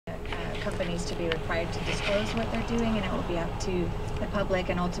companies to be required to disclose what they're doing, and it will be up to the public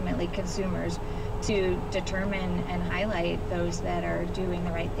and ultimately consumers to determine and highlight those that are doing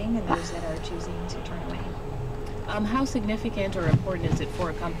the right thing and those that are choosing to turn away. How significant or important is it for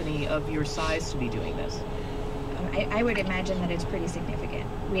a company of your size to be doing this? I would imagine that it's pretty significant.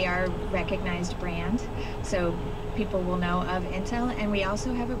 We are a recognized brand, so people will know of Intel, and we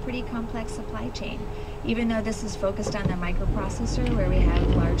also have a pretty complex supply chain. Even though this is focused on the microprocessor, where we have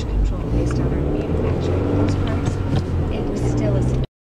large control based on our manufacturing of those parts, it was still a